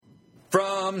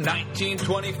from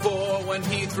 1924 when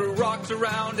he threw rocks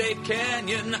around Ape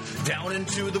Canyon. Down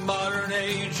into the modern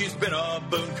age, he's been a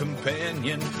boon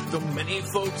companion. Though many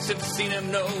folks have seen him,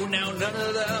 no, now none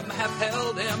of them have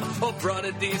held him or brought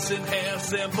a decent hair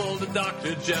sample to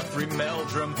Dr. Jeffrey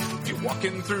Meldrum. If you're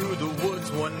walking through the woods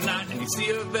one night and you see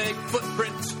a vague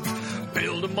footprint,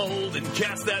 build a mold and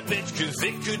cast that bitch, cause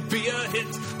it could be a hit.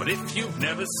 But if you've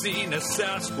never seen a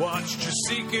Sasquatch, just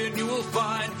seek and you will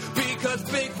find, because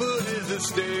Bigfoot is a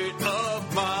state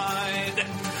of mind.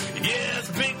 Yes,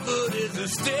 Bigfoot is a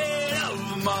state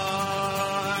of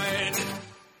mind.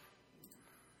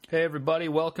 Hey everybody,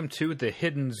 welcome to The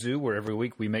Hidden Zoo, where every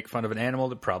week we make fun of an animal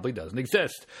that probably doesn't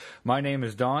exist. My name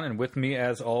is Don, and with me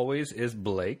as always is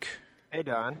Blake. Hey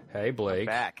Don. Hey Blake. I'm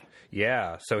back.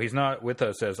 Yeah, so he's not with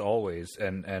us as always,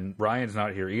 and Ryan's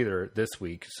not here either this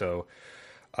week, so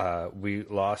we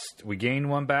gained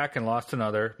one back and lost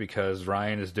another because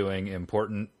Ryan is doing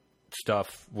important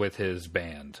stuff with his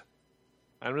band.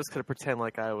 I'm just going to pretend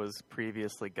like I was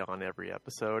previously gone every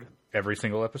episode. Every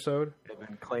single episode? And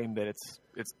then claim that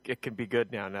it can be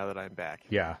good now that I'm back.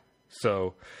 Yeah.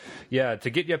 So, yeah, to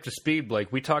get you up to speed,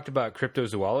 Blake, we talked about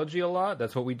cryptozoology a lot.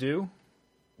 That's what we do.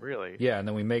 Really? Yeah, and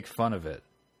then we make fun of it.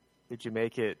 Did you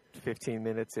make it 15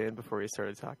 minutes in before you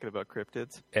started talking about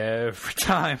cryptids? Every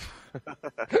time.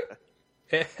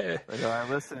 I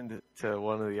listened to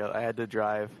one of the other. I had to do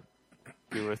a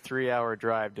 3-hour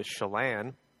drive to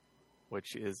Chelan,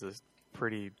 which is a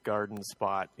pretty garden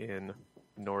spot in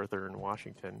northern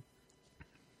Washington.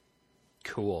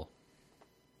 Cool.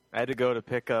 I had to go to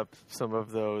pick up some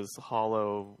of those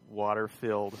hollow,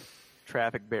 water-filled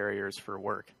traffic barriers for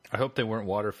work. I hope they weren't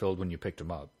water-filled when you picked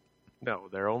them up. No,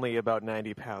 they're only about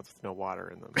 90 pounds with no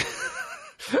water in them.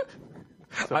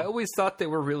 So, I always thought they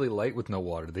were really light with no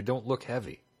water. They don't look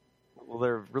heavy. Well,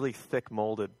 they're really thick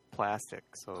molded plastic,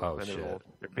 so shit.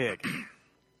 They're big.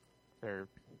 I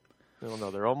don't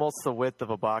know, they're almost the width of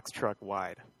a box truck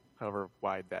wide, however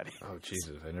wide that is. Oh,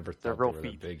 Jesus, I never thought They're they real were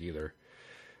feet. that big either.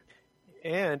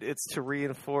 And it's to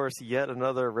reinforce yet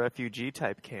another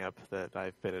refugee-type camp that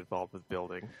I've been involved with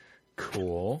building.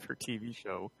 Cool. For TV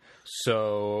show.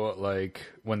 So, like,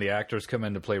 when the actors come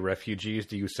in to play refugees,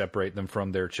 do you separate them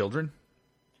from their children?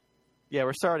 Yeah,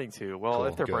 we're starting to. Well, Cool,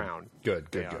 if they're good. brown. Good.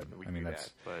 We I mean, do that's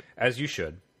that, but as you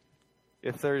should.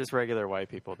 if they're just regular white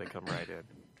people, they come right in.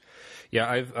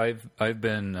 Yeah, I've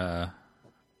been.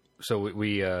 So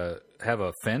we have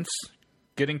a fence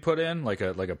getting put in, like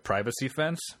a privacy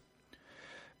fence,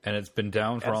 and it's been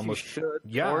down for As almost. you should.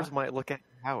 Yeah, Doors might look at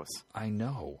your house. I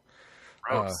know.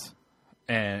 Gross.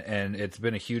 And it's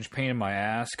been a huge pain in my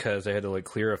ass because I had to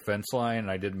clear a fence line,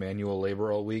 and I did manual labor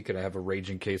all week, and I have a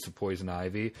raging case of poison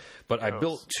ivy. But I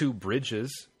built 2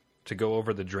 bridges to go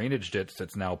over the drainage ditch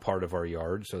that's now part of our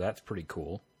yard, so that's pretty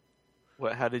cool.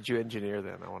 How did you engineer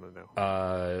them? I want to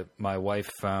know. My wife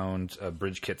found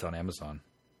bridge kits on Amazon.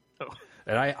 Oh.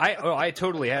 And I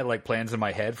totally had plans in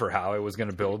my head for how I was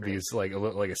going to build these like a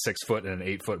 6-foot and an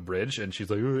 8-foot bridge, and she's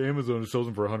like, "Oh, Amazon sells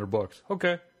them for $100."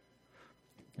 Okay,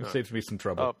 it saves me some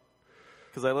trouble.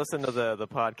 Because I listened to the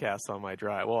podcast on my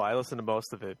drive. Well, I listened to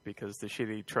most of it because the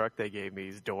shitty truck they gave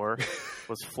me's door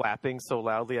was flapping so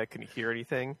loudly I couldn't hear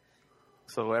anything.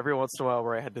 So every once in a while,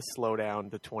 where I had to slow down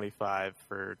to 25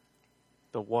 for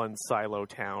the one silo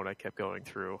town I kept going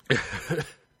through.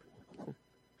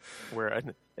 Where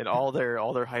and all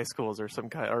their high schools are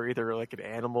either like an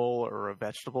animal or a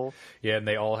vegetable. Yeah, and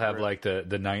they all have the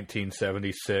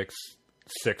 1976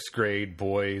 6th grade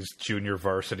boys junior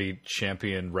varsity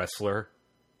champion wrestler.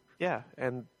 Yeah,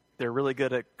 and they're really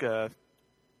good at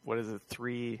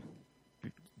 3B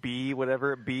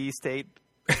whatever B state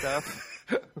stuff.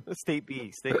 State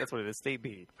B, that's what it is. State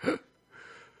B.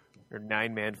 Or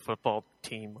 9-man football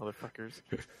team, motherfuckers.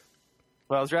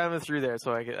 Well, I was driving through there,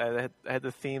 so I had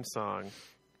the theme song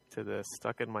to this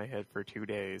stuck in my head for 2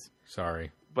 days.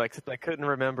 Sorry. But except I couldn't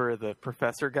remember the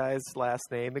professor guy's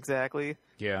last name exactly.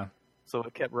 Yeah. So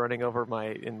it kept running over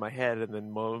in my head, and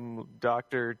then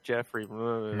Dr. Jeffrey.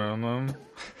 Mom.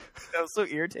 I was so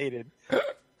irritated.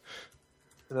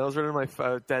 And I was running my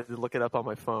phone. I had to look it up on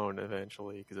my phone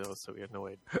eventually because I was so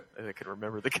annoyed. I could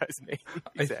remember the guy's name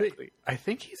exactly. I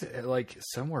think he's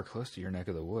somewhere close to your neck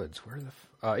of the woods. Where the?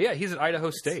 Yeah, he's at Idaho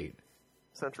State.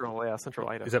 Central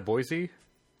Idaho. Is that Boise?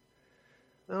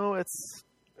 No, it's.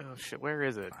 Oh shit! Where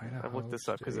is it? Idaho I've looked this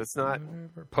up because State, it's not.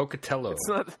 Pocatello.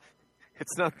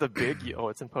 It's not the big. Oh,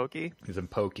 it's in Pokey. He's in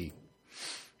Pokey.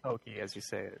 Pokey, as you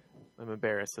say it. I'm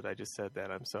embarrassed that I just said that.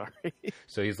 I'm sorry.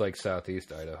 So he's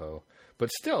southeast Idaho,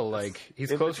 but still,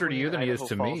 he's closer to you than he is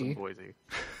to me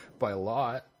by a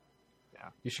lot. Yeah.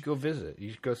 You should go visit.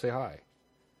 You should go say hi.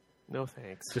 No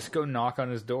thanks. Just go knock on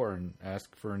his door and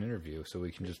ask for an interview so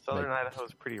we can just... Southern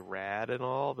Idaho's pretty rad and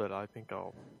all, but I think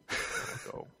I'll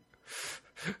go.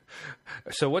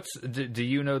 So do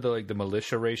you know the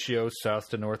militia ratio south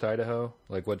to North Idaho?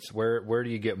 Like where do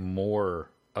you get more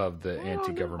of the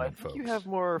anti-government folks? You have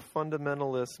more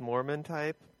fundamentalist Mormon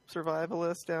type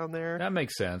survivalists down there. That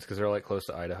makes sense because they're like close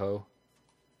to Idaho.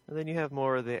 And then you have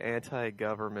more of the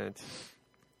anti-government,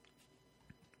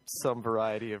 some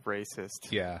variety of racist.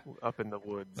 Yeah, up in the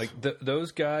woods. Like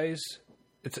those guys,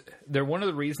 they're one of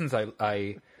the reasons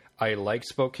I like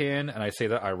Spokane, and I say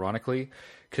that ironically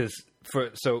because.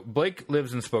 So Blake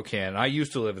lives in Spokane. I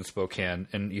used to live in Spokane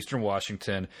in eastern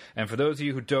Washington. And for those of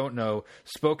you who don't know,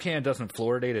 Spokane doesn't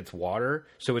fluoridate its water.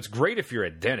 So it's great if you're a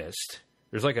dentist.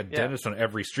 There's like a dentist on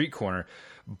every street corner.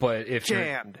 But if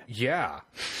jammed. Yeah.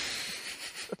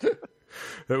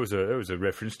 that was a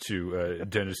reference to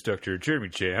dentist Dr. Jeremy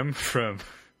Jam from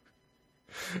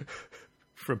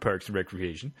Parks and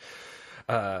Recreation.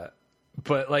 But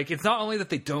like it's not only that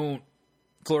they don't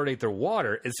fluoridate their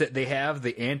water, it's that they have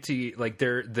the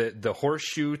the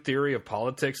horseshoe theory of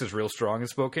politics is real strong in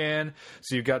Spokane.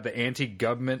 So you've got the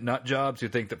anti-government nut jobs who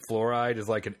think that fluoride is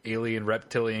like an alien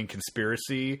reptilian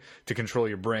conspiracy to control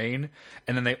your brain.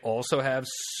 And then they also have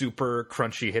super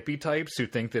crunchy hippie types who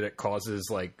think that it causes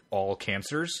like all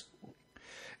cancers.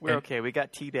 We're okay. We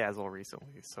got T-Dazzle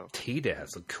recently. So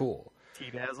T-Dazzle, cool.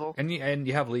 T-Dazzle? And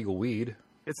you have legal weed.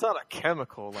 It's not a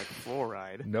chemical like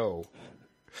fluoride. No.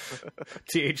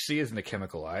 THC isn't a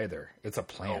chemical either. It's a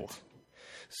plant.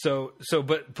 Oh.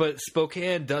 But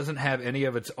Spokane doesn't have any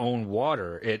of its own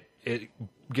water. It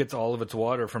gets all of its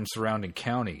water from surrounding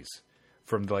counties,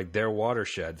 from like their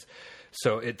watersheds.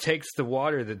 So it takes the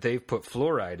water that they've put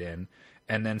fluoride in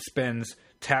and then spends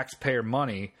taxpayer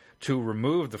money to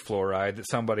remove the fluoride that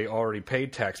somebody already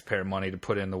paid taxpayer money to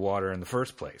put in the water in the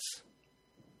first place.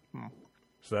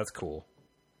 So that's cool.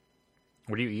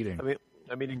 What are you eating?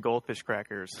 I'm eating goldfish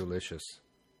crackers. Delicious.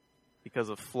 Because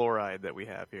of fluoride that we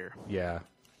have here. Yeah.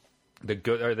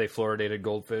 Are they fluoridated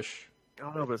goldfish? I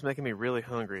don't know, but it's making me really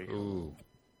hungry. Ooh.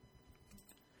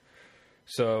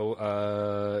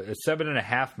 So, it's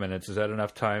 7.5 minutes. Is that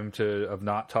enough time of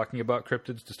not talking about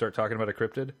cryptids to start talking about a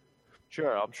cryptid?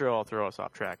 Sure. I'm sure I'll throw us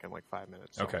off track in like 5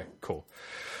 minutes. So. Okay, cool.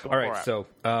 All right, so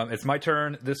it's my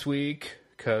turn this week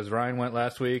because Ryan went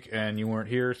last week and you weren't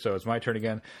here, so it's my turn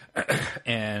again.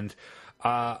 And...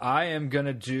 I am going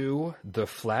to do the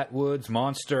Flatwoods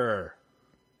Monster.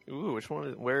 Ooh, which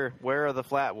one? Where are the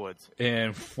Flatwoods?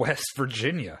 In West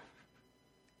Virginia.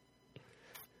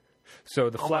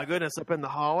 So my goodness, up in the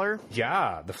holler?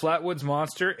 Yeah, the Flatwoods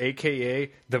Monster,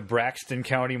 a.k.a. the Braxton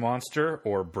County Monster,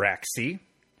 or Braxy.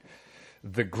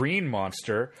 The Green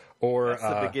Monster, or... That's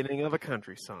the beginning of a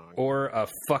country song. Or a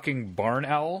fucking barn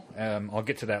owl. I'll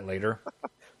get to that later.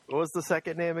 What was the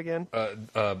second name again?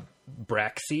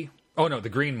 Braxy. Oh, no, the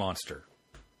Green Monster.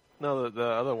 No, the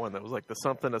other one that was like the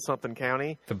something of something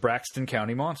county. The Braxton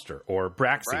County Monster, or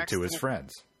Braxy to his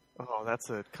friends. Oh, that's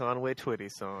a Conway Twitty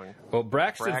song. Well,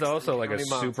 Braxton's also like County a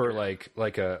Monster. super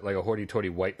like a hoity-toity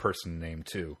white person name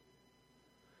too.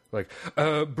 Like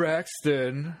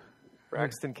Braxton.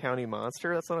 Braxton County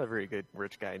Monster. That's not a very good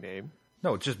rich guy name.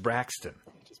 No, just Braxton.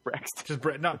 Just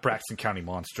Braxton. Not Braxton County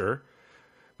Monster.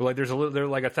 But like there are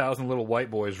like 1,000 little white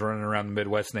boys running around the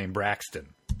Midwest named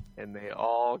Braxton. And they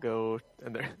all go,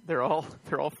 and they're all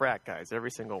frat guys,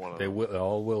 every single one of them. They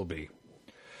all will be.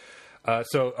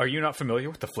 So, are you not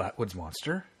familiar with the Flatwoods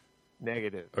Monster?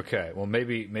 Negative. Okay, well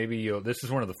maybe you'll. This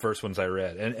is one of the first ones I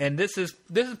read, and this is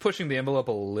pushing the envelope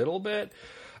a little bit.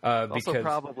 Also, because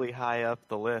probably high up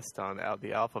the list on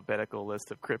the alphabetical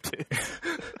list of cryptids.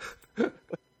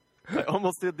 I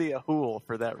almost did the Ahul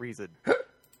for that reason.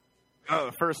 Oh,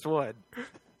 the first one.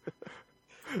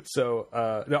 So,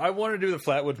 no, I wanted to do the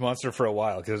Flatwoods Monster for a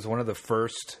while because it's one of the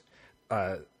first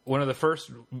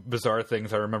bizarre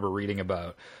things I remember reading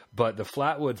about. But the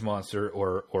Flatwoods Monster,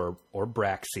 or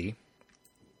Braxy,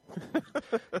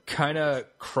 kind of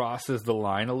crosses the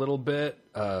line a little bit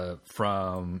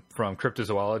from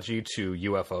cryptozoology to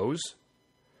UFOs.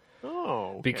 Oh,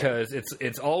 okay. Because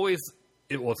it's always.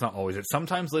 It's not always. It's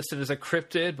sometimes listed as a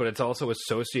cryptid, but it's also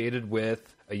associated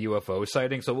with a UFO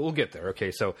sighting. So we'll get there.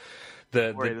 Okay, so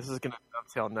this is going to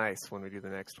dovetail nice when we do the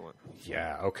next one.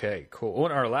 Yeah. Okay. Cool.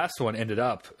 Well, our last one ended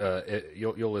up.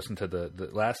 You'll listen to the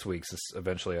last week's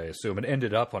eventually, I assume. It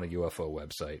ended up on a UFO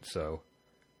website. So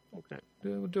okay,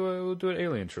 we'll do an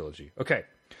alien trilogy. Okay.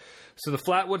 So the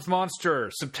Flatwoods Monster,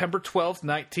 September 12th,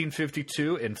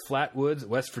 1952, in Flatwoods,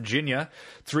 West Virginia.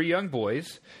 3 young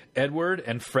boys, Edward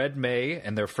and Fred May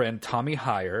and their friend Tommy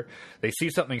Heyer. They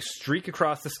see something streak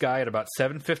across the sky at about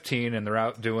 7:15, and they're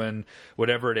out doing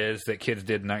whatever it is that kids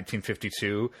did in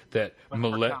 1952. That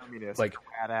like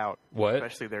rat out. What?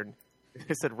 Especially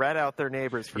they said rat out their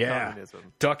neighbors for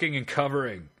communism. Ducking and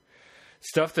covering.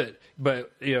 Stuff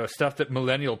that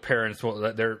millennial parents won't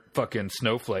let their fucking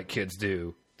snowflake kids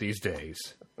do these days.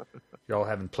 You're all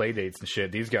having play dates and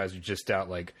shit. These guys are just out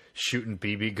like shooting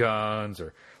BB guns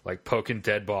or like poking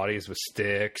dead bodies with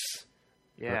sticks.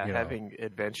 Yeah, having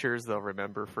adventures they'll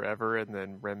remember forever and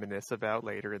then reminisce about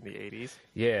later in the 80s.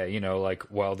 Yeah, like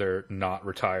while they're not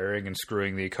retiring and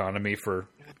screwing the economy for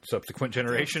subsequent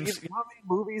generations. You know how many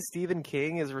movies Stephen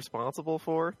King is responsible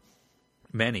for?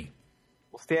 Many.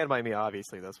 Well, Stand By Me,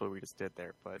 obviously. That's what we just did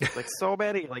there. But like so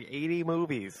many, like 80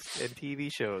 movies and TV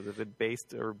shows have been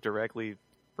based or directly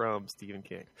from Stephen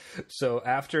King. So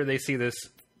after they see this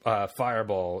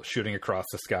fireball shooting across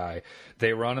the sky,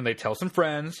 they run and they tell some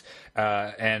friends,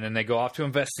 and then they go off to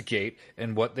investigate,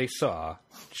 and what they saw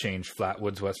changed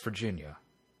Flatwoods, West Virginia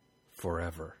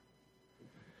forever.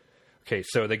 Okay,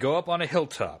 so they go up on a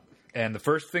hilltop, and the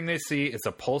first thing they see is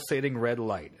a pulsating red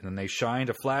light. And then they shined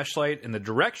a flashlight in the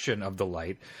direction of the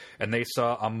light, and they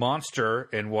saw a monster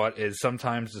in what is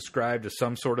sometimes described as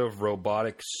some sort of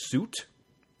robotic suit.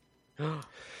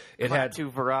 It had to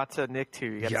Verata Nictu.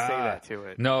 You got to say that to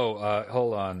it. No,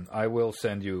 hold on. I'm going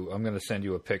to send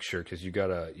you a picture because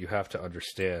you have to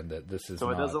understand that this is. So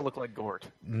it doesn't look like Gort.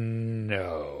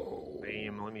 No.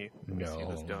 Damn, let me see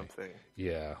this dumb thing.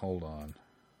 Yeah, hold on.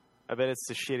 I bet it's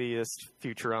the shittiest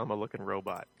Futurama-looking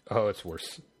robot. Oh, it's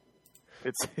worse.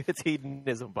 It's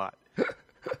Hedonism Bot.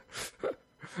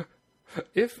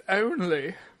 If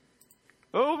only.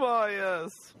 Oh my, yes.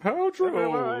 How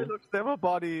droll. I looked at their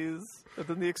bodies, and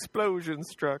then the explosion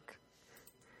struck.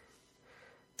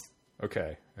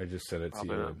 Okay, I just said it to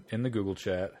you in the Google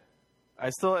chat.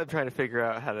 I still am trying to figure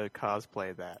out how to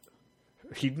cosplay that.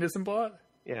 Hedonism Bot?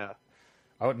 Yeah.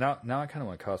 Oh, now I kind of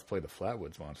want to cosplay the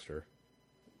Flatwoods Monster.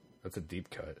 That's a deep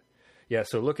cut. Yeah,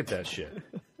 so look at that shit.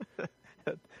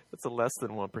 That's a less than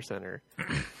 1%er.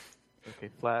 Okay,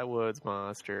 Flatwoods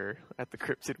Monster at the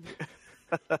Cryptid.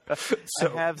 I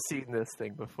have seen this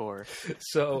thing before.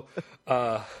 So,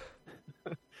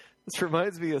 this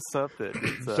reminds me of something.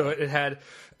 So it had,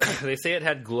 they say it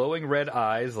had glowing red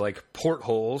eyes like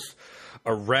portholes,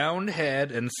 a round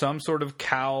head, and some sort of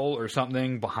cowl or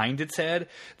something behind its head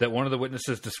that one of the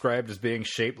witnesses described as being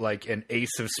shaped like an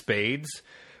ace of spades,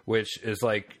 which is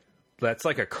like, that's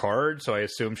like a card, so I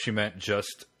assume she meant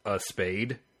just a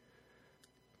spade,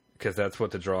 because that's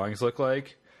what the drawings look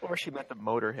like. Or she meant the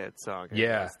Motorhead song.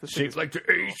 Yeah, shaped like the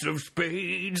ace of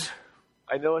spades.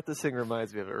 I know what this thing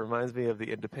reminds me of. It reminds me of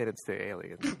the Independence Day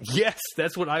aliens. Yes,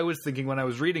 that's what I was thinking when I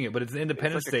was reading it, but it's an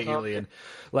Independence Day alien.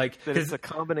 It's a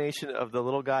combination of the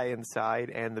little guy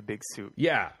inside and the big suit.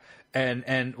 Yeah. And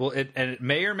it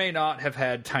may or may not have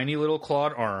had tiny little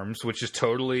clawed arms, which is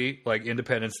totally like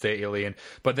Independence Day alien.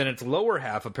 But then its lower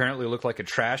half apparently looked like a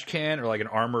trash can or like an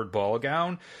armored ball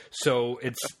gown. So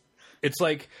it's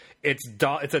like it's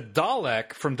a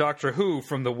Dalek from Doctor Who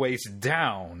from the waist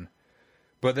down.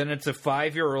 But then it's a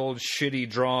 5-year-old shitty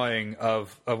drawing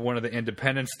of one of the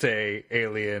Independence Day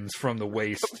aliens from the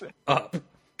waist up.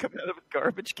 Coming out of a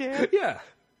garbage can? Yeah.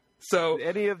 So were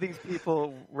any of these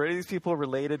people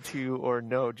related to or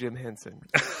know Jim Henson?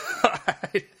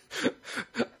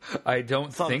 I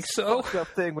don't think so. Fucked up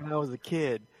thing when I was a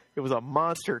kid. It was a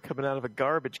monster coming out of a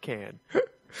garbage can.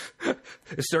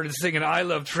 It started singing "I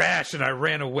Love Trash" and I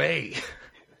ran away.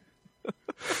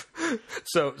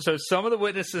 So some of the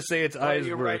witnesses say its eyes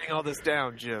you're were... writing all this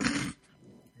down, Jim.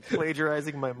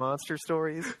 Plagiarizing my monster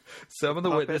stories. Some of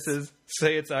the witnesses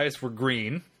say its eyes were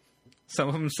green. Some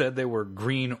of them said they were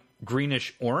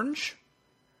greenish orange.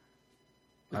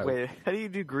 Wait, how do you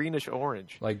do greenish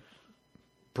orange? Like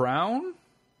brown?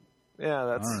 Yeah,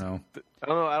 that's. I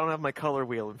don't know. I don't have my color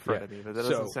wheel in front of me, but that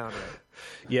doesn't sound right.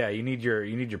 Yeah, you need your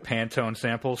Pantone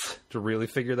samples to really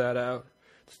figure that out.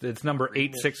 It's number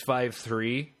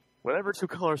 8653. Whatever two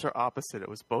colors are opposite, it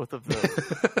was both of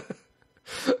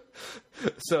those.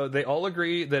 So they all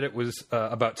agree that it was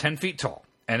about 10 feet tall.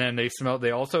 And then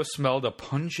they also smelled a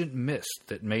pungent mist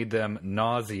that made them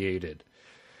nauseated.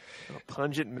 A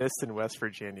pungent mist in West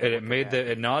Virginia. And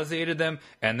it nauseated them,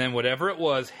 and then whatever it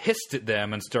was hissed at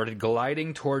them and started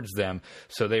gliding towards them.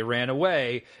 So they ran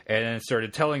away and then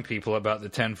started telling people about the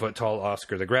 10-foot-tall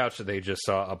Oscar the Grouch that they just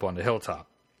saw up on the hilltop.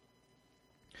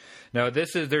 Now,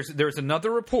 there's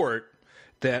another report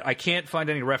that I can't find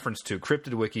any reference to.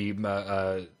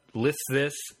 CryptidWiki lists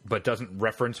this, but doesn't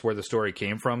reference where the story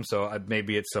came from. So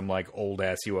maybe it's some like old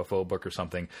ass UFO book or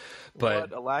something.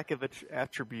 But a lack of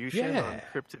attribution on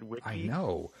Cryptid Wiki. I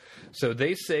know. So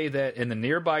they say that in the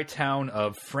nearby town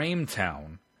of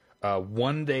Frametown,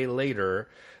 one day later,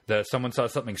 someone saw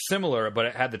something similar, but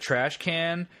it had the trash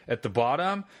can at the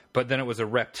bottom, but then it was a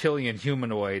reptilian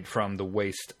humanoid from the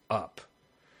waist up.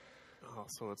 Oh,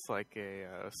 so it's like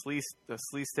a slee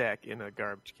stack in a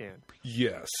garbage can.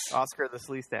 Yes. Oscar the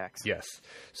Slee Stacks. Yes.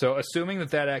 So assuming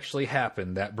that actually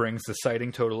happened, that brings the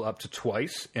sighting total up to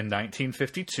twice in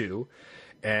 1952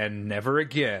 and never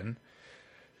again.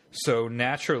 So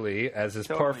naturally, as is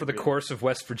par for the course of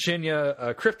West Virginia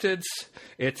cryptids,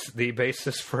 it's the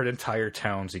basis for an entire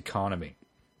town's economy.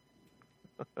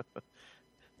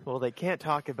 Well, they can't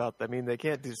talk about that. I mean, they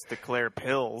can't just declare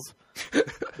pills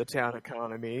the town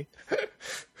economy.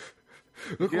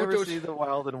 Did you ever see The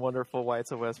Wild and Wonderful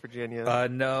Whites of West Virginia?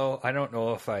 No, I don't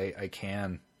know if I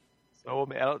can. So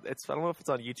I don't know if it's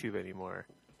on YouTube anymore.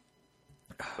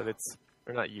 But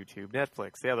or not YouTube,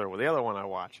 Netflix. The other one I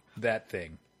watch. That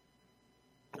thing.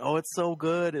 Oh, it's so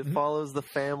good. It follows the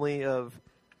family of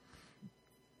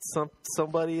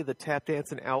somebody, the tap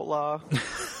dancing outlaw,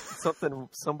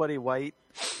 somebody white.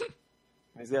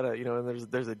 He's got and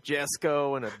there's a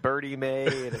Jesco and a Birdie Mae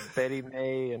and a Betty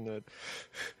Mae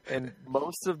and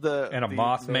most of the and a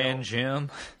Mothman Jim.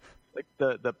 Like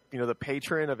the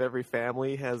patron of every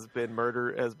family has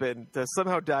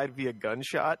somehow died via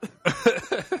gunshot.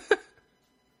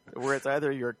 Where it's either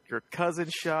your cousin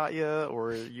shot you,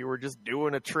 or you were just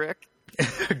doing a trick,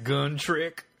 gun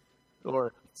trick,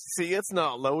 or see it's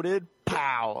not loaded,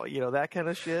 pow, that kind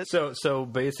of shit. So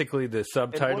basically, the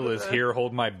subtitle is "Here,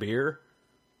 hold my beer."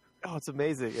 Oh, it's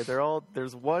amazing. And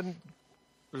there's one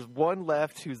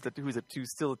left who's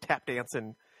still tap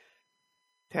dancing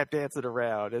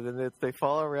around, and then they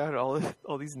follow around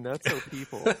all these nutso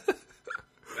people.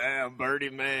 Damn, Birdie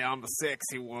Mae, I'm the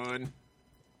sexy one.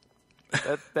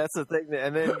 That's the thing,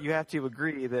 and then you have to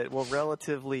agree that, well,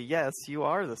 relatively, yes, you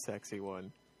are the sexy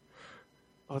one.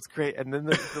 Oh, it's great. And then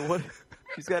the one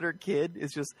she's got, her kid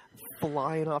is just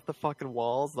flying off the fucking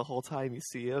walls the whole time you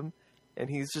see him, and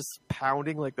he's just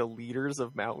pounding like the liters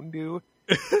of Mountain Dew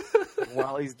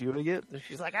while he's doing it. And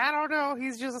she's like, I don't know,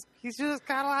 he's just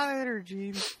got a lot of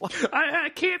energy. I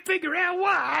can't figure out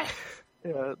why.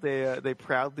 Yeah, they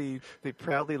proudly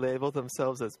label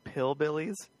themselves as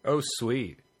pillbillies. Oh,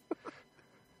 sweet.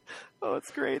 Oh,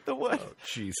 it's great. The one,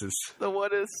 Jesus. The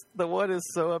one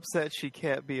is so upset she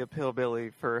can't be a pillbilly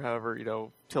for however,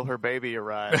 till her baby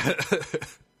arrives.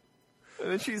 And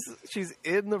then she's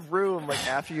in the room like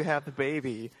after you have the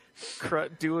baby,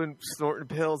 snorting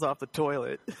pills off the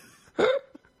toilet.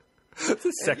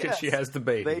 The second she has the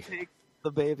baby, they take the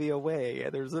baby away,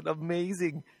 and there's an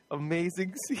amazing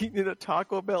scene in a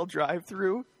Taco Bell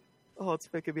drive-thru. Oh,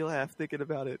 it's making me laugh thinking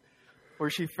about it. Where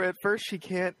at first she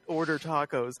can't order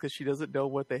tacos because she doesn't know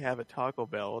what they have at Taco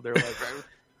Bell. They're like,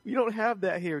 "We don't have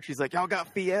that here." She's like, "Y'all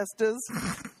got Fiestas?"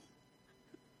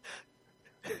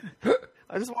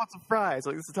 I just want some fries.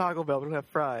 Like, this is Taco Bell, we don't have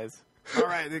fries. All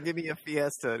right, then give me a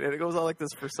Fiesta. And it goes on like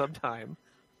this for some time.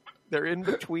 They're in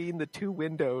between the two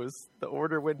windows, the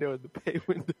order window and the pay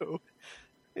window.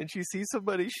 And she sees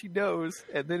somebody she knows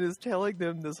and then is telling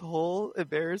them this whole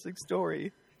embarrassing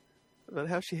story about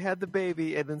how she had the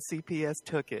baby and then CPS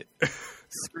took it.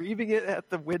 Screaming it at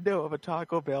the window of a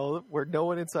Taco Bell where no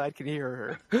one inside can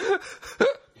hear her.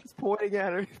 She's pointing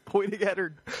at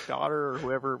her daughter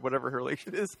or whatever her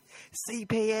relation is.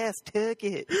 CPS took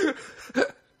it.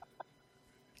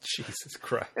 Jesus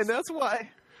Christ. And that's why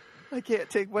I can't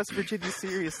take West Virginia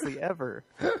seriously ever.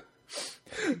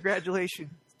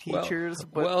 Congratulations, teachers.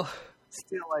 But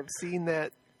still, I've seen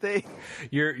that thing.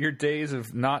 Your days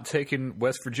of not taking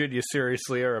West Virginia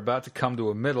seriously are about to come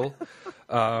to a middle.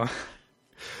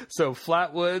 So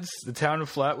Flatwoods, the town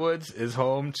of Flatwoods, is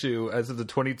home to, as of the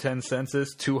 2010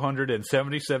 census,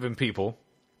 277 people.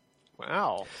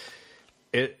 Wow.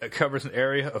 It covers an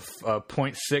area of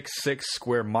 0.66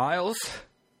 square miles.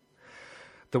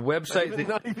 The website...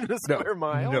 Not even a square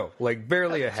mile? No, like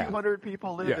barely a half. 200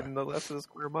 people live in the less than a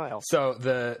square mile. So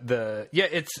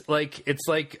it's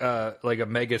like a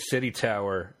mega city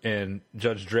tower in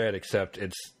Judge Dredd, except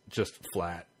it's just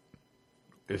flat.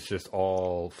 It's just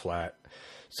all flat.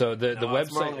 So the website...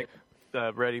 It's more like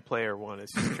the Ready Player One.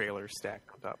 It's just trailers stacked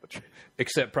on top of trailers.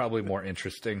 Except probably more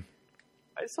interesting.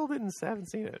 I still haven't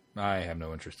seen it. I have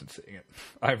no interest in seeing it.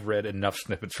 I've read enough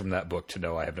snippets from that book to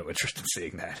know I have no interest in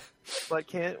seeing that. But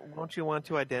won't you want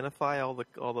to identify all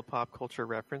the pop culture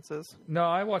references? No,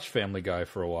 I watched Family Guy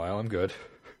for a while. I'm good.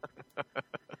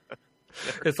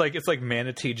 It's like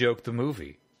Manatee Joke the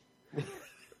movie.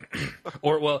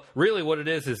 Or, well, really what it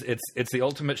is it's the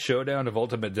ultimate showdown of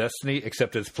Ultimate Destiny,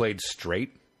 except it's played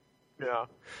straight. Yeah.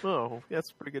 Oh, that's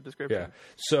a pretty good description. Yeah.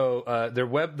 So the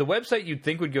website you'd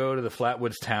think would go to the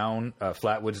Flatwoods town,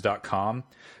 flatwoods.com,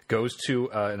 goes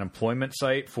to an employment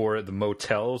site for the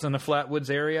motels in the Flatwoods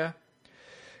area.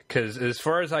 Because as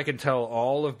far as I can tell,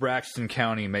 all of Braxton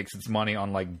County makes its money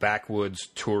on like backwoods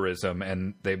tourism,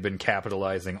 and they've been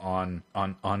capitalizing on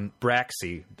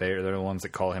Braxy. They're the ones that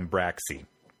call him Braxy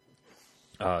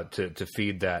to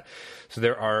feed that. So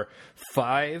there are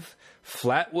 5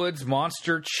 Flatwoods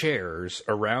monster chairs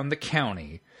around the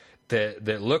county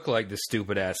that look like the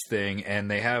stupid ass thing,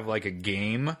 and they have like a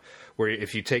game where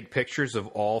if you take pictures of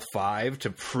all 5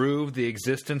 to prove the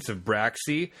existence of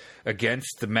Braxy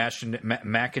against the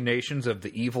machinations of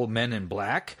the evil men in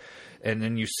black, and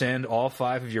then you send all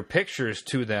 5 of your pictures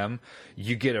to them,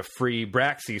 you get a free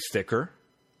Braxy sticker.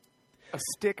 A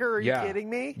sticker? Are you kidding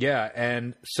me? Yeah,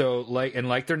 and so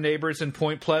like their neighbors in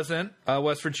Point Pleasant,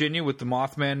 West Virginia, with the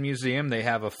Mothman Museum, they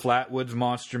have a Flatwoods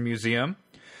Monster Museum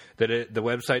that the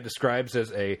website describes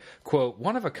as a, quote,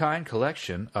 one-of-a-kind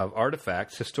collection of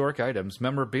artifacts, historic items,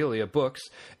 memorabilia, books,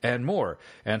 and more.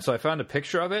 And so I found a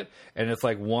picture of it, and it's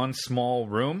like one small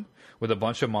room with a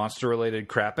bunch of monster-related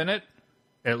crap in it.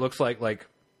 And it looks like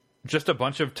just a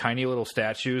bunch of tiny little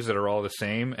statues that are all the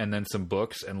same, and then some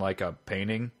books and like a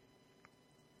painting.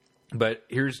 But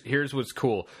here's what's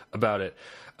cool about it.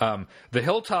 The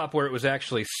hilltop where it was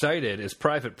actually sited is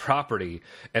private property,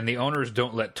 and the owners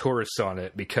don't let tourists on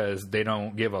it because they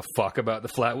don't give a fuck about the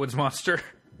Flatwoods Monster.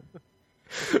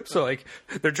 So, like,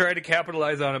 they're trying to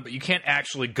capitalize on it, but you can't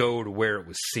actually go to where it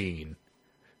was seen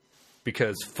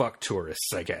because fuck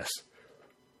tourists, I guess.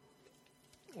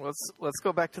 Let's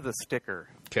go back to the sticker.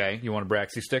 Okay, you want a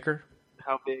Braxy sticker?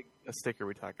 How big a sticker are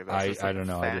we talking about? I don't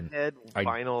know. Fathead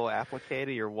vinyl applique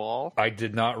to your wall? I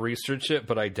did not research it,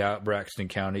 but I doubt Braxton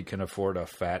County can afford a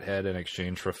fathead in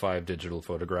exchange for 5 digital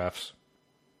photographs.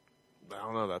 I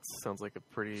don't know. That sounds like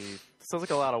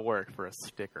a lot of work for a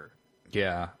sticker.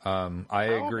 Yeah, I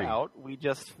agree. How about we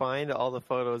just find all the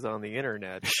photos on the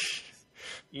internet,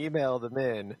 email them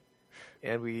in,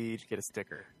 and we each get a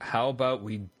sticker? How about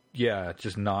we,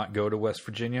 just not go to West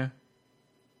Virginia?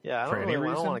 Yeah, I don't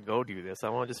want to go do this. I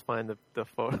want to just find the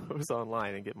photos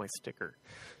online and get my sticker.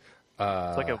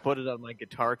 So I can put it on my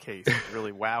guitar case and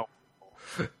really wow.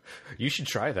 You should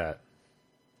try that.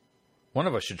 One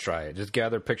of us should try it. Just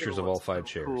gather pictures of all 5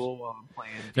 chairs. Cool while I'm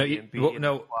playing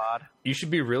D&B you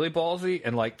should be really ballsy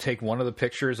and like take one of the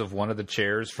pictures of one of the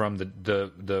chairs from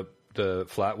the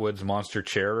Flatwoods Monster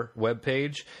Chair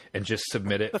webpage and just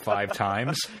submit it 5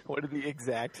 times. What are the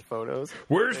exact photos?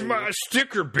 Where's my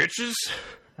sticker, bitches?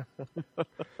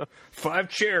 5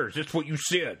 chairs. That's what you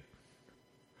said.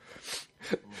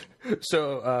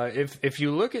 So if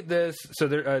you look at this, so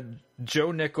there,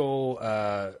 Joe Nickel,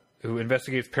 who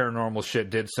investigates paranormal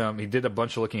shit, he did a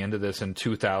bunch of looking into this in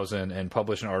 2000 and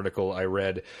published an article I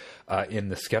read in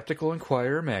the Skeptical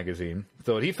Inquirer magazine.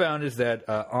 So what he found is that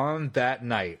on that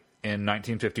night in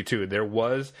 1952, there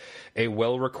was a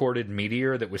well-recorded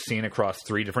meteor that was seen across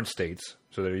 3 different states.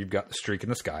 So there you've got the streak in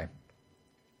the sky.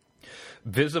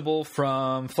 Visible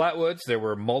from Flatwoods, there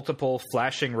were multiple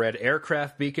flashing red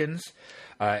aircraft beacons,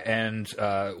 and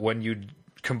when you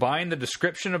combine the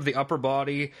description of the upper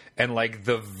body and like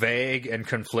the vague and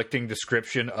conflicting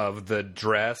description of the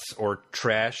dress or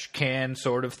trash can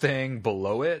sort of thing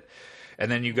below it,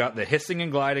 and then you got the hissing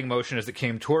and gliding motion as it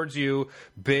came towards you,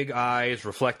 big eyes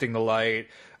reflecting the light.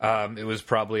 It was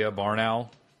probably a barn owl.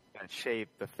 That shape,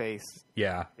 the face.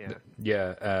 Yeah.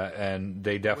 And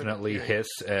they definitely hiss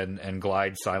and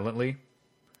glide silently.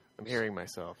 I'm hearing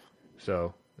myself.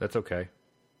 So that's okay.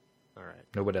 All right.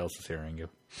 Nobody else is hearing you.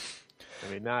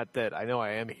 I mean, not that I know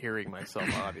I am hearing myself,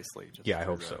 obviously. Just I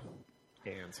hope so.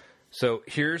 Hands. So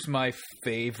here's my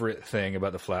favorite thing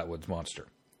about the Flatwoods Monster.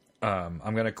 I'm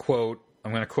going to quote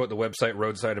the website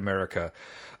Roadside America.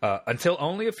 Until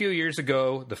only a few years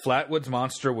ago, the Flatwoods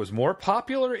Monster was more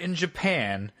popular in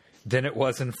Japan than it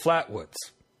was in Flatwoods.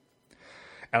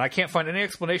 And I can't find any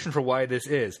explanation for why this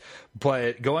is.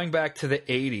 But going back to the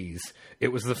 80s, it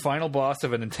was the final boss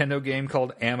of a Nintendo game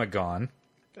called Amagon.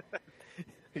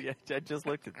 Yeah, I just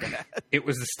looked at that. It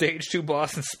was the Stage 2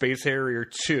 boss in Space Harrier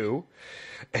 2.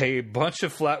 A bunch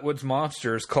of Flatwoods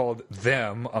monsters called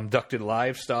Them abducted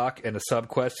livestock and a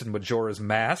subquest in Majora's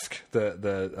Mask,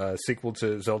 the sequel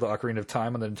to Zelda Ocarina of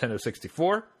Time on the Nintendo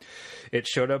 64. It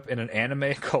showed up in an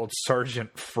anime called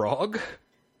Sergeant Frog.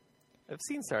 I've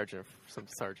seen Sergeant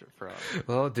Frog.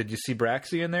 Well, did you see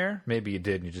Braxy in there? Maybe you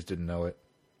did and you just didn't know it.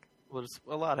 Well, there's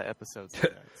a lot of episodes of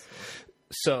that.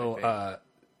 So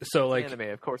So like anime,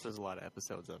 of course, there's a lot of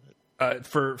episodes of it.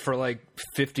 For like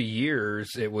 50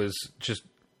 years, it was just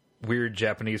weird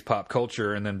Japanese pop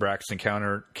culture, and then Braxton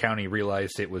County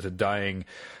realized it was a dying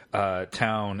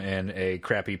town in a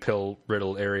crappy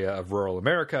pill-riddled area of rural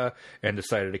America, and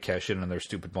decided to cash in on their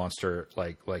stupid monster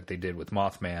like they did with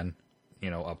Mothman,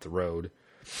 up the road.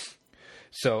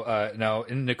 So now,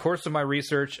 in the course of my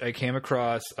research, I came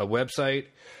across a website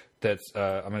that's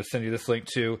I'm going to send you this link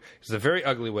to. It's a very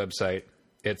ugly website.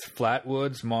 It's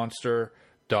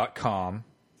flatwoodsmonster.com.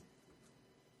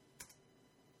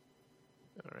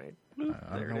 All right.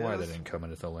 I don't know why that didn't come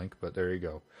in as a link, but there you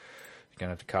go. You're going to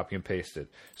have to copy and paste it.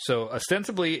 So,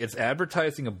 ostensibly, it's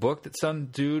advertising a book that some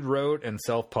dude wrote and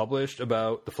self-published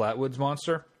about the Flatwoods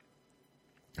Monster.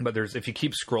 But if you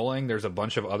keep scrolling, there's a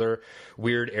bunch of other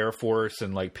weird Air Force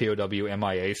and like POW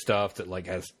MIA stuff that like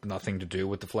has nothing to do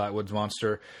with the Flatwoods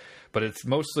Monster. But it's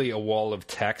mostly a wall of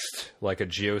text, like a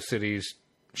GeoCities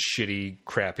shitty,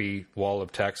 crappy wall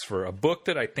of text for a book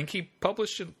that I think he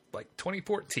published in like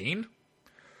 2014.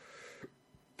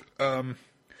 And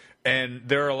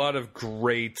there are a lot of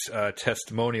great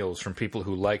testimonials from people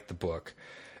who like the book.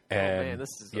 And, man,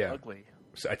 this is ugly.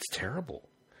 It's terrible.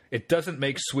 It doesn't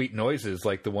make sweet noises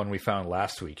like the one we found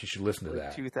last week. You should listen to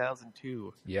that.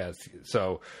 2002. Yes.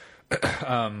 So,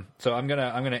 I'm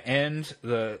gonna end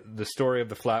the story of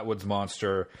the Flatwoods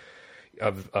Monster.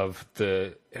 Of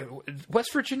the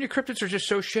West Virginia cryptids are just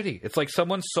so shitty. It's like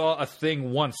someone saw a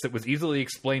thing once that was easily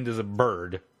explained as a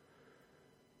bird,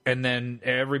 and then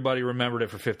everybody remembered it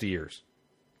for 50 years.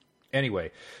 Anyway,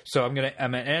 so I'm gonna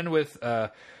end with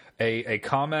a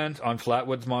comment on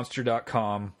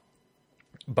flatwoodsmonster.com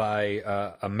by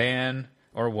a man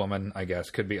or woman, I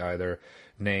guess, could be either,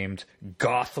 named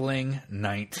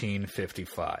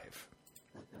Gothling1955.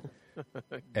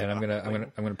 And I'm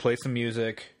gonna play some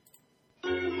music.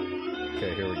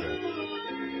 Okay, here we go.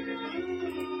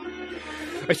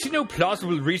 I see no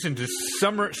plausible reason to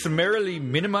summarily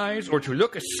minimize or to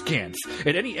look askance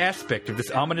at any aspect of this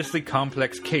ominously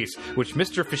complex case, which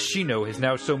Mr. Ficino has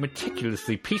now so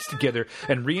meticulously pieced together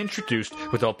and reintroduced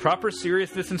with all proper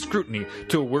seriousness and scrutiny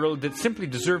to a world that simply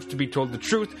deserves to be told the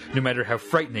truth, no matter how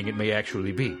frightening it may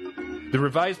actually be. The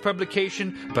revised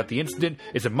publication about the incident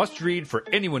is a must-read for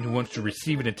anyone who wants to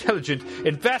receive an intelligent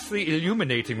and vastly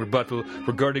illuminating rebuttal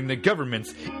regarding the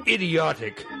government's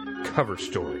idiotic cover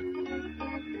story.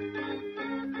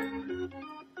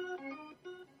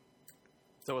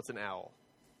 So it's an owl.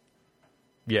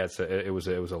 Yes, it was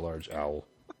a large owl.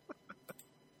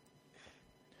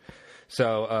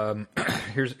 So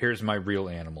here's my real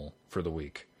animal for the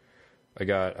week. I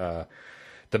got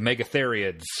the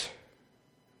Megatheriids,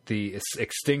 the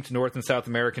extinct North and South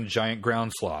American giant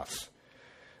ground sloths,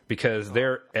 because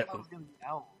they're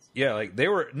yeah, like they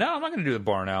were. No, I'm not going to do the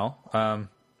barn owl.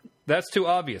 That's too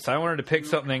obvious. I wanted to pick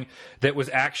something that was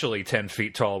actually 10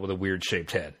 feet tall with a weird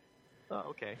shaped head.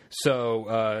 Oh, okay.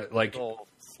 So, like little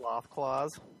sloth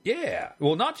claws. Yeah,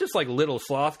 well, not just like little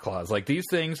sloth claws. Like these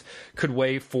things could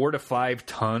weigh 4 to 5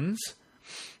 tons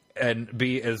and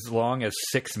be as long as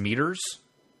 6 meters.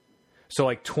 So,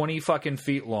 like 20 fucking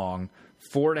feet long,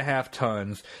 4.5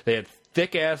 tons. They had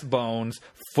thick ass bones,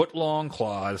 foot long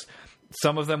claws.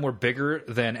 Some of them were bigger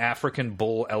than African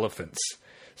bull elephants.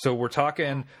 So we're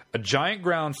talking a giant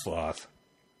ground sloth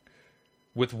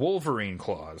with Wolverine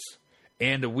claws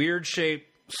and a weird shaped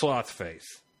sloth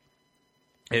face.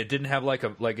 It didn't have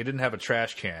it didn't have a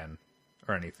trash can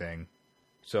or anything.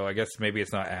 So I guess maybe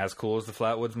it's not as cool as the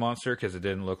Flatwoods Monster because it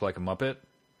didn't look like a Muppet.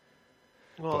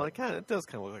 Well, but it does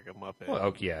kind of look like a Muppet. Well,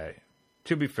 okay, yeah.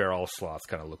 To be fair, all sloths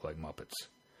kind of look like Muppets.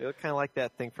 They look kind of like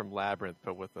that thing from Labyrinth,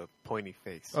 but with a pointy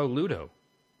face. Oh, Ludo.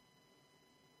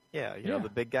 Yeah, you know the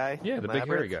big guy? Yeah, the big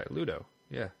hairy guy, Ludo.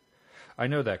 Yeah. I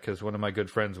know that because one of my good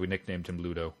friends, we nicknamed him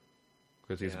Ludo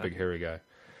because he's a big hairy guy.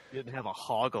 You didn't have a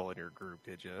Hoggle in your group,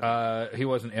 did you? He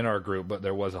wasn't in our group, but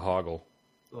there was a Hoggle.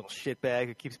 A little shitbag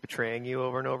who keeps betraying you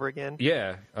over and over again?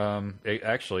 Yeah.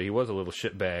 Actually, he was a little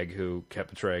shitbag who kept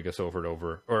betraying us over and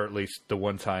over. Or at least the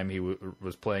one time he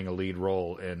was playing a lead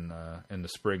role in the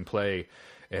spring play,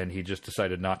 and he just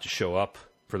decided not to show up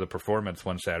for the performance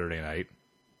one Saturday night.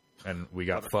 And we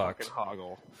got fucked.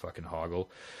 Fucking Hoggle.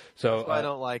 So that's why I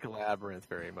don't like Labyrinth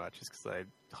very much, is because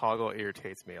Hoggle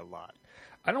irritates me a lot.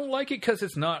 I don't like it because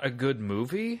it's not a good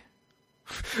movie.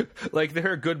 Like,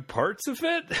 there are good parts of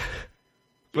it,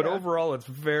 but overall it's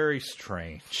very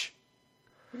strange.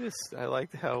 That's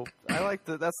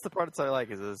the parts I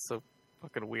like, is it's so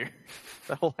fucking weird.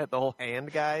 the whole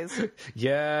hand guys.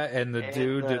 Yeah, and the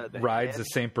dude that rides the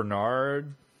St.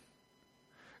 Bernard.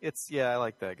 I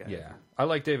like that guy. Yeah. I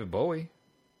like David Bowie.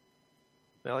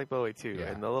 I like Bowie too, Yeah.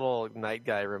 and the little night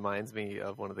guy reminds me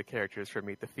of one of the characters from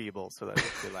Meet the Feebles, so that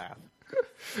makes me laugh.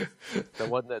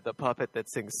 The puppet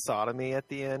that sings "Sodomy" at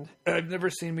the end. I've never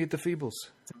seen Meet the Feebles.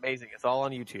 It's amazing. It's all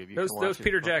on YouTube. You That can watch was it.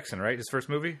 Peter Jackson, right? His first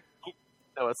movie?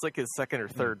 No, it's like his second or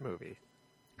third movie.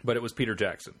 But it was Peter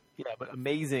Jackson. Yeah, but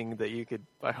amazing that you could.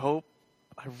 I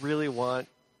really want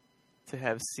to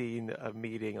have seen a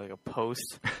meeting, like a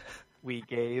post. We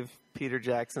gave Peter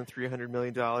Jackson $300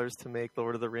 million to make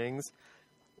Lord of the Rings,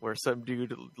 where some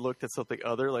dude looked at something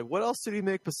other, like, what else did he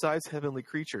make besides Heavenly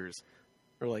Creatures?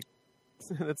 Or like,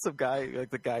 that's some guy, like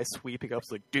the guy sweeping up,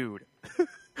 is like, dude,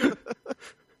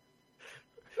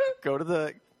 go to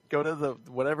the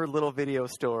whatever little video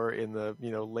store in the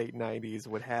late '90s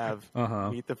would have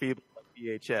Meet the Feebles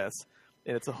VHS,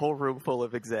 and it's a whole room full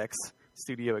of execs,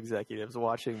 studio executives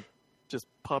watching just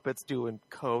puppets doing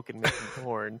coke and making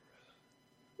porn.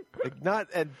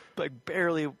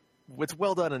 Barely. It's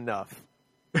well done enough,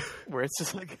 where it's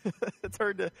just like it's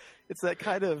hard to. It's that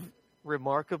kind of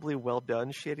remarkably well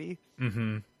done shitty,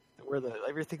 where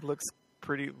everything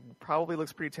probably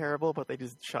looks pretty terrible, but they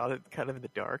just shot it kind of in the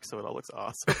dark, so it all looks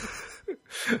awesome.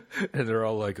 And they're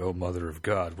all like, "Oh, Mother of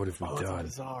God, what have we done?"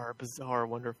 It's a bizarre,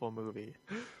 wonderful movie.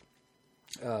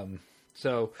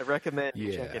 So I recommend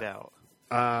you check it out.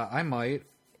 I might,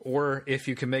 or if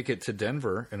you can make it to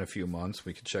Denver in a few months,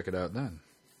 we could check it out then.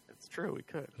 It's true, we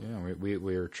could. Yeah,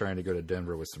 we are trying to go to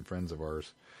Denver with some friends of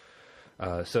ours.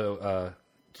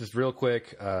 Just real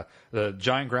quick, the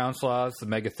giant ground sloths, the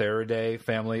Megatheridae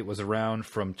family, was around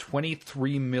from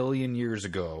 23 million years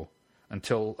ago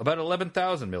until about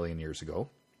 11,000 million years ago.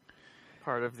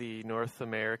 Part of the North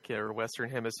America or Western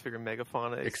Hemisphere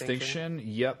megafauna extinction.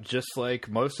 Yep, just like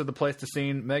most of the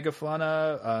Pleistocene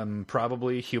megafauna,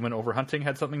 probably human overhunting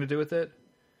had something to do with it.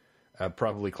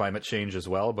 Probably climate change as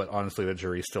well, but honestly, the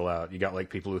jury's still out. You got like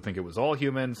people who think it was all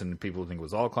humans and people who think it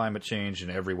was all climate change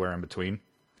and everywhere in between.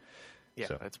 Yeah,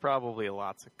 it's probably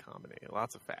lots of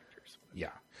factors. Yeah.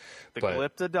 The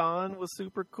Glyptodon was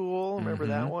super cool. Remember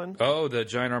that one? Oh, the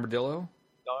giant armadillo?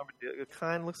 It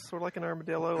kind of looks sort of like an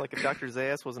armadillo. Like if Dr.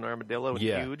 Zaius was an armadillo and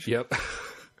huge. Yep.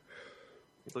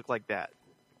 It looked like that.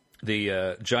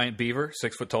 The giant beaver,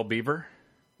 6-foot tall beaver.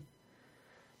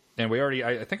 And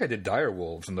I think I did dire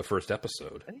wolves in the first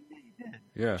episode. I think you did.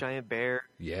 Yeah. Giant bear.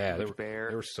 Yeah, bear.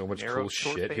 There was so much narrow, cool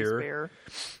shit short-faced here bear.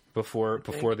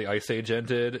 before the Ice Age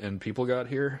ended and people got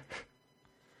here.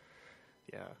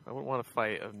 Yeah, I wouldn't want to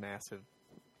fight a massive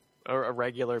or a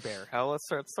regular bear. Let's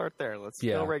start there.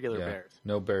 No regular bears.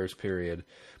 No bears, period.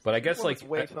 But I guess it's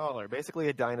way taller. Basically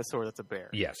a dinosaur that's a bear.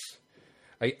 Yes.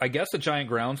 I guess the giant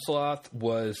ground sloth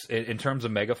was, in terms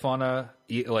of megafauna,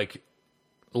 like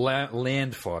land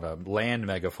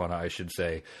megafauna, I should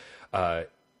say,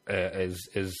 is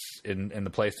in the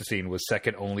Pleistocene was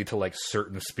second only to like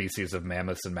certain species of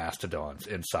mammoths and mastodons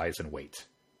in size and weight.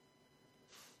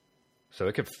 So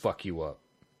it could fuck you up.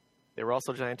 They were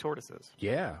also giant tortoises.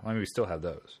 Yeah, I mean we still have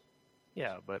those.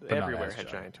 Yeah, but not everywhere as had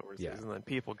giant. giant tortoises, Yeah. and then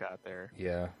people got there.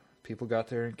 Yeah, people got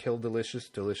there and killed delicious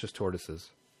tortoises.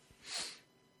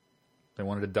 They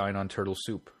wanted to dine on turtle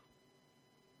soup.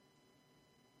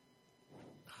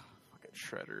 Fucking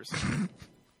shredders.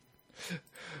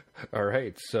 All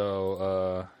right,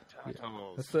 so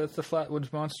that's the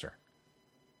Flatwoods Monster.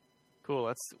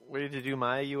 Cool. Ready to do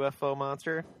my UFO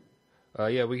monster?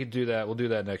 Yeah, we could do that. We'll do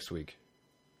that next week.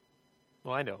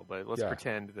 Well, I know, but let's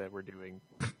pretend that we're doing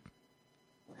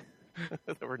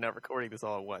that we're not recording this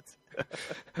all at once.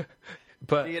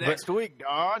 But see you next week,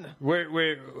 Don.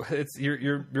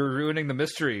 You're ruining the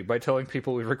mystery by telling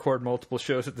people we record multiple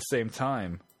shows at the same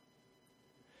time.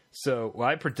 So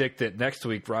I predict that next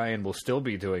week Ryan will still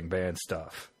be doing band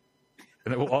stuff,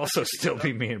 and it will also still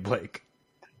be me and Blake.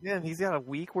 Yeah, and he's got a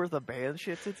week worth of band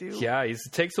shit to do. Yeah, it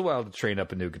takes a while to train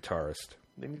up a new guitarist.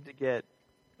 They need to get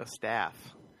a staff.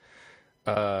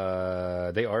 They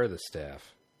are the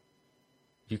staff.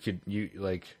 So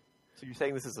you're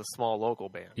saying this is a small local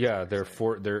band? Yeah, they're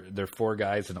four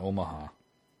guys in Omaha.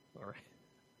 All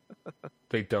right.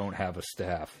 They don't have a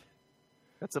staff.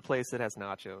 That's a place that has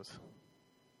nachos.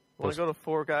 Want to go to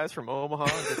four guys from Omaha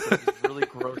and get some really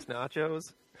gross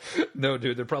nachos? No,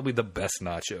 dude, they're probably the best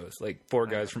nachos. Like four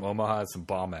guys from Omaha had some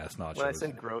bomb ass nachos. When I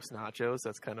say gross nachos,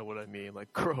 that's kind of what I mean.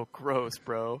 Like gross,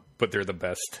 bro. But they're the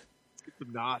best. Let's get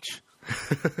some notch.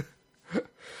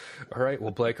 All right, well,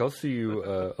 Blake, I'll see you.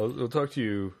 I'll talk to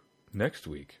you next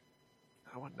week.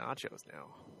 I want nachos now.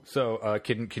 So,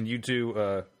 can you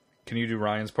do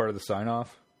Ryan's part of the sign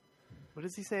off? What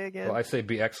does he say again? Well, I say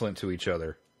be excellent to each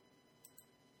other,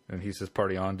 and he says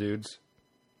party on, dudes.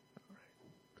 All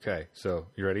right. Okay, so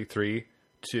you ready? 3,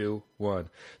 2, 1.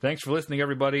 Thanks for listening,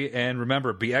 everybody, and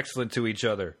remember, be excellent to each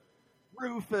other.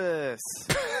 Rufus.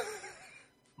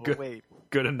 Good, wait.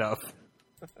 Good enough.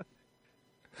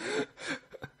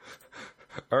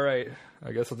 All right.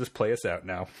 I guess I'll just play us out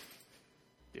now.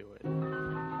 Do it.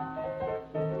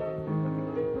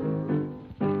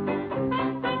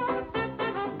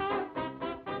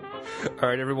 All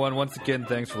right, everyone. Once again,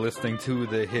 thanks for listening to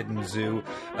The Hidden Zoo.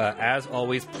 As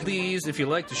always, please, if you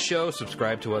like the show,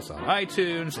 subscribe to us on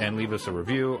iTunes and leave us a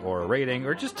review or a rating,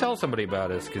 or just tell somebody about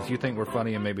us because you think we're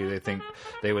funny and maybe they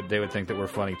would think that we're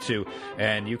funny too.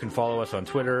 And you can follow us on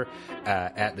Twitter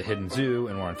at The Hidden Zoo,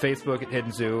 and we're on Facebook at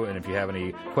Hidden Zoo. And if you have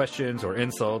any questions or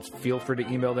insults, feel free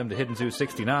to email them to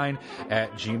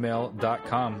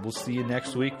hiddenzoo69@gmail.com. We'll see you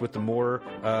next week with the more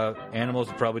animals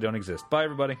that probably don't exist. Bye,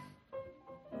 everybody.